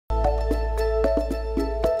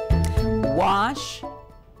Wash,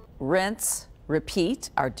 rinse, repeat.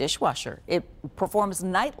 Our dishwasher. It performs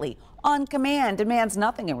nightly on command, demands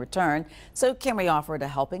nothing in return. So can we offer it a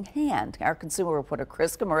helping hand? Our consumer reporter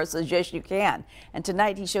Chris Camara says yes, you can. And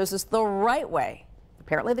tonight he shows us the right way.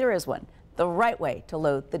 Apparently there is one. The right way to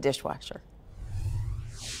load the dishwasher.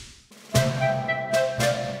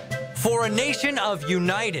 For a nation of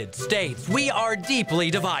United States, we are deeply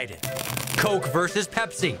divided. Coke versus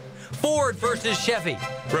Pepsi, Ford versus Chevy,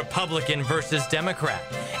 Republican versus Democrat,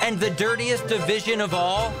 and the dirtiest division of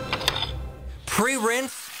all,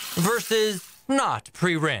 pre-rinse versus not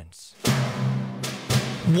pre-rinse.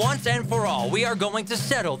 Once and for all, we are going to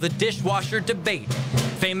settle the dishwasher debate.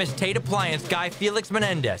 Famous Tate Appliance guy Felix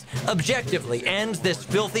Menendez objectively ends this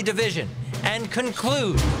filthy division and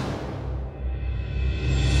concludes: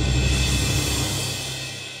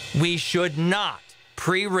 we should not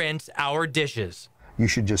pre-rinse our dishes. You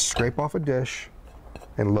should just scrape off a dish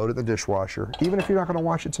and load it in the dishwasher. Even if you're not going to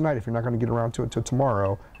wash it tonight, if you're not going to get around to it till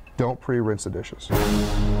tomorrow, don't pre-rinse the dishes.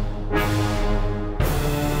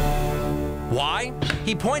 Why?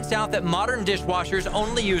 He points out that modern dishwashers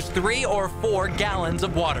only use 3 or 4 gallons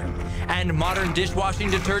of water, and modern dishwashing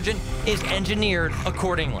detergent is engineered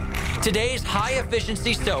accordingly. Today's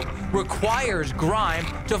high-efficiency soap requires grime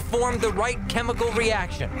to form the right chemical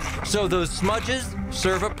reaction, so those smudges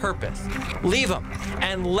serve a purpose. Leave them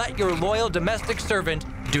and let your loyal domestic servant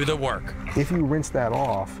do the work. If you rinse that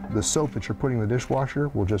off, the soap that you're putting in the dishwasher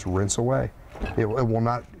will just rinse away. It will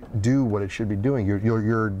not do what it should be doing.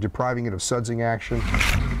 You're depriving it of sudsing action.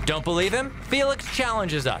 Don't believe him? Felix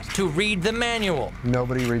challenges us to read the manual.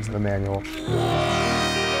 Nobody reads the manual.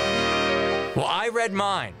 Well, I read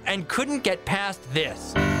mine and couldn't get past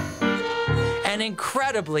this. An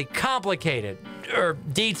incredibly complicated,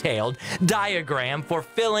 detailed diagram for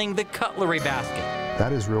filling the cutlery basket.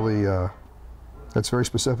 That is really, that's very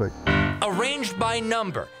specific. Arranged by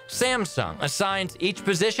number, Samsung assigns each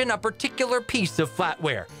position a particular piece of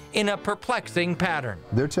flatware in a perplexing pattern.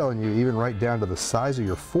 They're telling you even right down to the size of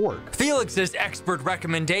your fork. Felix's expert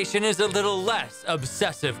recommendation is a little less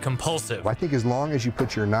obsessive-compulsive. I think as long as you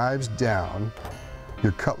put your knives down,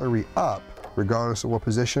 your cutlery up, regardless of what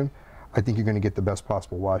position, I think you're going to get the best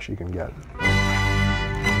possible wash you can get.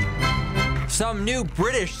 Some new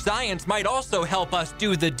British science might also help us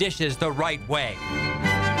do the dishes the right way.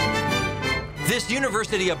 This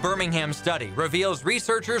University of Birmingham study reveals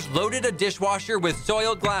researchers loaded a dishwasher with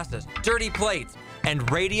soiled glasses, dirty plates, and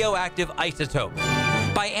radioactive isotopes.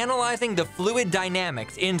 By analyzing the fluid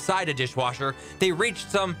dynamics inside a dishwasher, they reached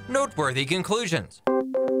some noteworthy conclusions.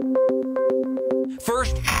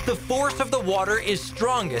 First, the force of the water is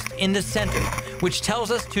strongest in the center, which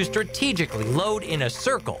tells us to strategically load in a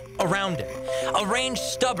circle around it. Arrange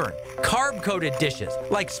stubborn, carb-coated dishes,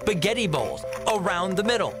 like spaghetti bowls, around the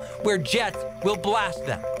middle, where jets will blast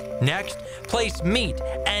them. Next, place meat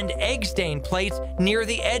and egg-stained plates near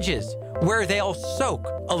the edges, where they'll soak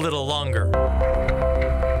a little longer.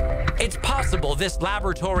 It's possible this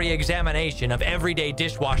laboratory examination of everyday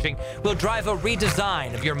dishwashing will drive a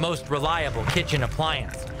redesign of your most reliable kitchen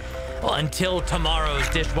appliance. Well, until tomorrow's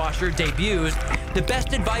dishwasher debuts, the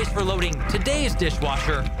best advice for loading today's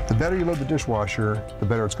dishwasher— the better you load the dishwasher, the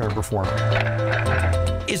better it's going to perform.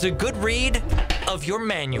 —is a good read of your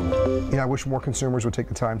manual. You know, I wish more consumers would take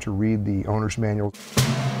the time to read the owner's manual.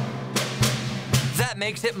 That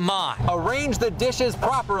makes it my arrange the dishes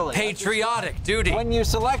properly patriotic duty when you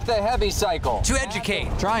select the heavy cycle to educate,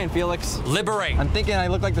 trying, Felix, liberate. I'm thinking I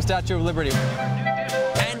look like the Statue of Liberty.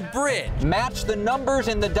 And bridge. Match the numbers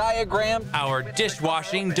in the diagram. Our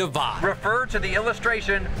dishwashing divide. Refer to the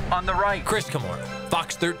illustration on the right. Chris Camara,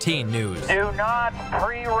 Fox 13 News. Do not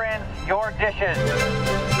pre-rinse your dishes.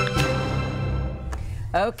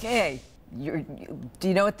 Okay. Do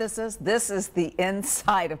you know what this is? This is the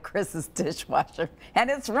inside of Chris's dishwasher, and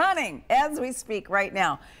it's running as we speak right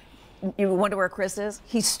now. You wonder where Chris is?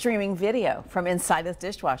 He's streaming video from inside his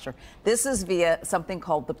dishwasher. This is via something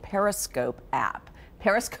called the Periscope app.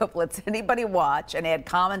 Periscope lets anybody watch and add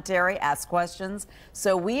commentary, ask questions.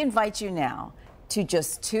 So we invite you now to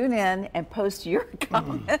just tune in and post your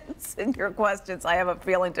comments and your questions. I have a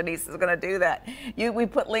feeling Denise is going to do that. We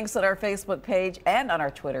put links on our Facebook page and on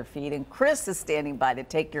our Twitter feed, and Chris is standing by to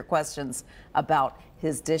take your questions about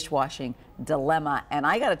his dishwashing dilemma. And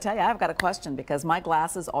I got to tell you, I've got a question because my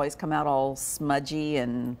glasses always come out all smudgy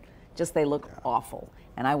and just they look awful.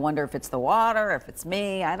 And I wonder if it's the water, or if it's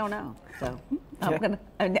me. I don't know. So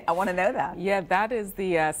I want to know that. Yeah, that is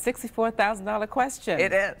the $64,000 question.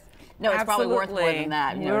 It is. No, it's probably worth more than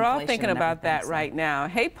that. You know, We're all inflation thinking and about that everything, so. right now.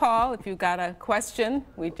 Hey, Paul, if you got a question,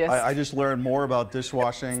 I just learned more about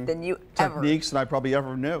dishwashing Than you techniques than I probably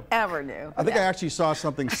ever knew. ever knew. I think I actually saw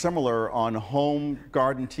something similar on home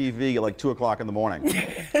garden TV at like 2 o'clock in the morning.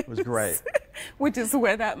 It was great. which is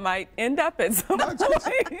where that might end up at some point.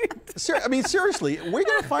 I mean, seriously, we're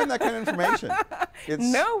going to find that kind of information. It's,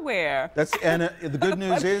 Nowhere. The good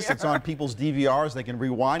news is it's on people's DVRs. They can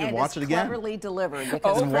rewind and watch it again. Cleverly delivered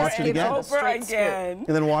because And watch it again. Over again.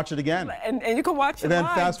 And then watch it again. And you can watch it And then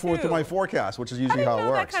live, fast forward too. to my forecast, which is I usually didn't how it know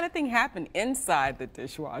works. that kind of thing happened inside the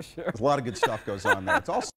dishwasher. There's a lot of good stuff goes on there. It's all